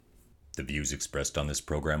The views expressed on this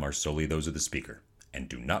program are solely those of the speaker and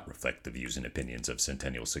do not reflect the views and opinions of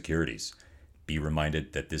Centennial Securities. Be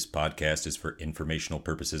reminded that this podcast is for informational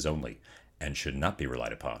purposes only and should not be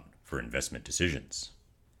relied upon for investment decisions.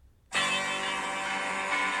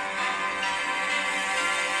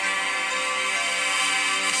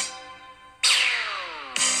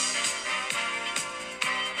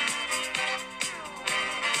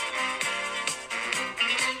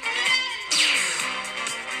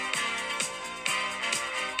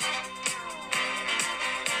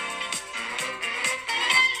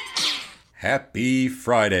 Happy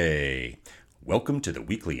Friday! Welcome to the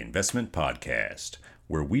Weekly Investment Podcast,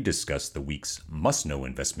 where we discuss the week's must-know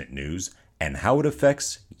investment news and how it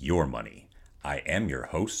affects your money. I am your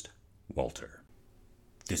host, Walter.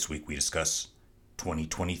 This week we discuss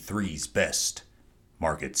 2023's best,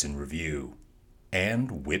 markets in review, and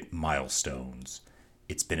W.I.P milestones.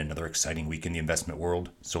 It's been another exciting week in the investment world,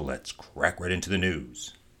 so let's crack right into the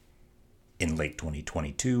news. In late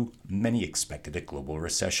 2022, many expected a global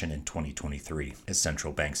recession in 2023 as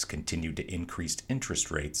central banks continued to increase interest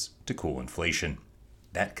rates to cool inflation.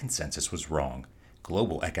 That consensus was wrong.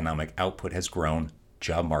 Global economic output has grown,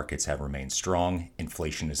 job markets have remained strong,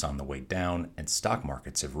 inflation is on the way down, and stock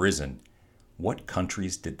markets have risen. What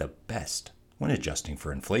countries did the best when adjusting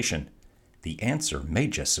for inflation? The answer may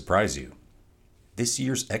just surprise you. This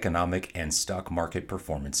year's economic and stock market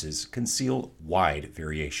performances conceal wide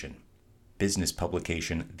variation. Business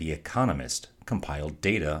publication The Economist compiled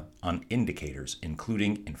data on indicators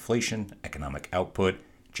including inflation, economic output,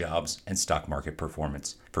 jobs, and stock market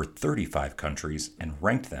performance for 35 countries and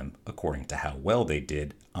ranked them according to how well they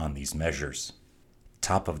did on these measures.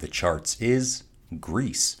 Top of the charts is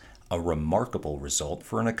Greece, a remarkable result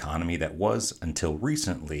for an economy that was, until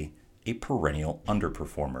recently, a perennial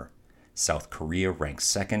underperformer. South Korea ranks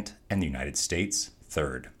second and the United States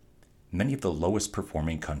third. Many of the lowest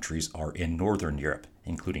performing countries are in Northern Europe,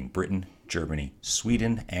 including Britain, Germany,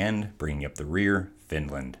 Sweden, and, bringing up the rear,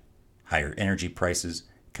 Finland. Higher energy prices,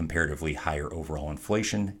 comparatively higher overall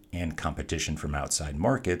inflation, and competition from outside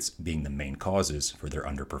markets being the main causes for their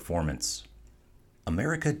underperformance.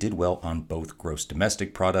 America did well on both gross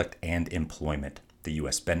domestic product and employment. The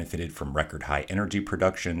U.S. benefited from record high energy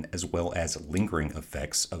production as well as lingering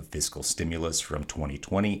effects of fiscal stimulus from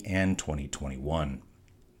 2020 and 2021.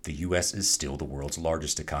 The U.S. is still the world's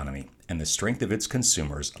largest economy, and the strength of its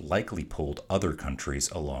consumers likely pulled other countries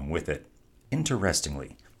along with it.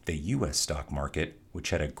 Interestingly, the U.S. stock market, which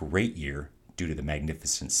had a great year due to the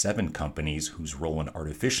Magnificent Seven companies whose role in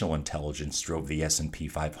artificial intelligence drove the S&P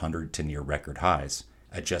 500 to near record highs.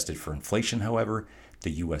 Adjusted for inflation, however, the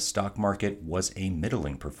U.S. stock market was a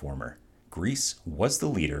middling performer. Greece was the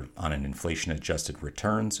leader on an inflation-adjusted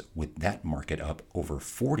returns, with that market up over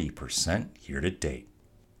 40% year-to-date.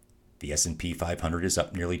 The S&P 500 is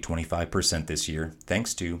up nearly 25% this year,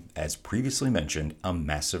 thanks to, as previously mentioned, a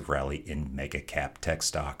massive rally in mega-cap tech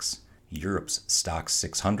stocks. Europe's Stoxx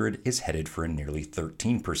 600 is headed for a nearly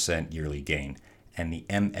 13% yearly gain, and the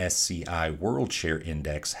MSCI World Share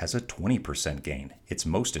Index has a 20% gain, its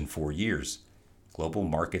most in 4 years. Global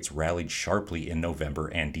markets rallied sharply in November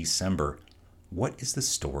and December. What is the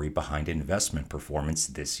story behind investment performance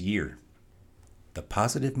this year? The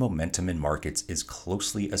positive momentum in markets is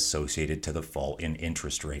closely associated to the fall in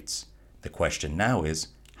interest rates. The question now is,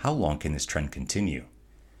 how long can this trend continue?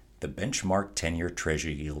 The benchmark 10-year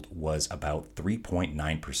Treasury yield was about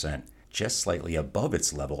 3.9%, just slightly above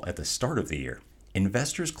its level at the start of the year.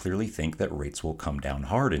 Investors clearly think that rates will come down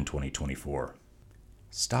hard in 2024.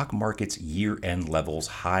 Stock market's year-end levels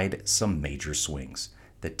hide some major swings.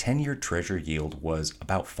 The 10-year Treasury yield was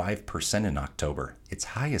about 5% in October, its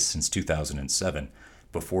highest since 2007,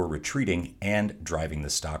 before retreating and driving the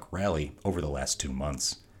stock rally over the last 2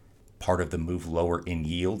 months. Part of the move lower in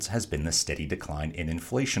yields has been the steady decline in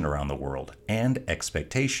inflation around the world and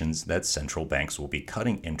expectations that central banks will be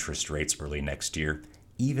cutting interest rates early next year,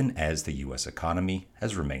 even as the U.S. economy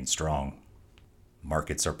has remained strong.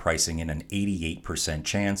 Markets are pricing in an 88%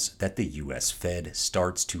 chance that the U.S. Fed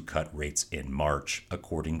starts to cut rates in March,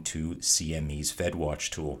 according to CME's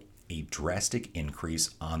FedWatch tool, a drastic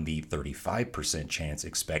increase on the 35% chance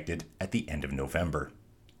expected at the end of November.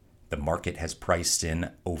 The market has priced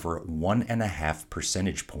in over 1.5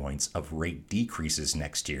 percentage points of rate decreases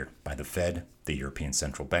next year by the Fed, the European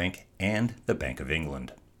Central Bank, and the Bank of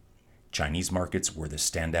England. Chinese markets were the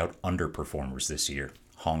standout underperformers this year.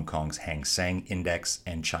 Hong Kong's Hang Seng Index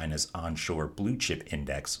and China's onshore blue chip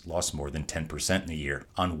index lost more than 10% in the year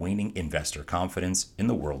on waning investor confidence in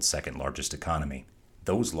the world's second largest economy.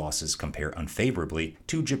 Those losses compare unfavorably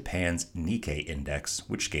to Japan's Nikkei index,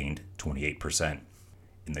 which gained 28%.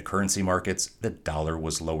 In the currency markets, the dollar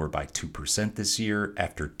was lower by 2% this year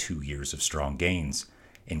after 2 years of strong gains.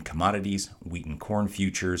 In commodities, wheat and corn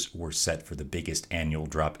futures were set for the biggest annual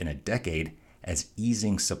drop in a decade as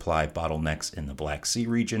easing supply bottlenecks in the Black Sea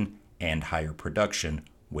region and higher production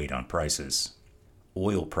weighed on prices.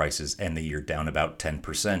 Oil prices end the year down about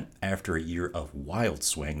 10% after a year of wild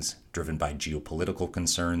swings driven by geopolitical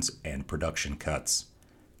concerns and production cuts.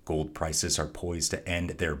 Gold prices are poised to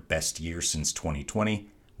end their best year since 2020,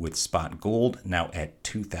 with spot gold now at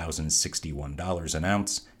 $2,061 an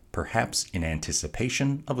ounce, perhaps in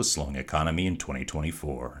anticipation of a slowing economy in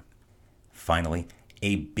 2024. Finally,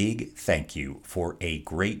 a big thank you for a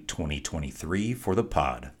great 2023 for the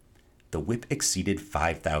pod. The W.I.P exceeded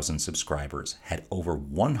 5,000 subscribers, had over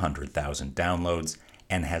 100,000 downloads,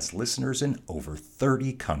 and has listeners in over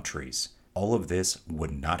 30 countries. All of this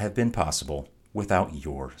would not have been possible without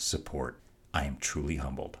your support. I am truly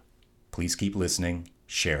humbled. Please keep listening,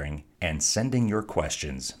 sharing, and sending your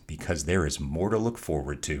questions because there is more to look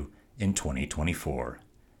forward to in 2024.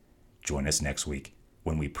 Join us next week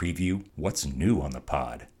when we preview what's new on the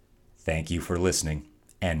pod. Thank you for listening,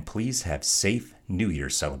 and please have safe New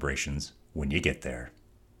Year's celebrations when you get there.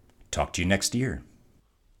 Talk to you next year.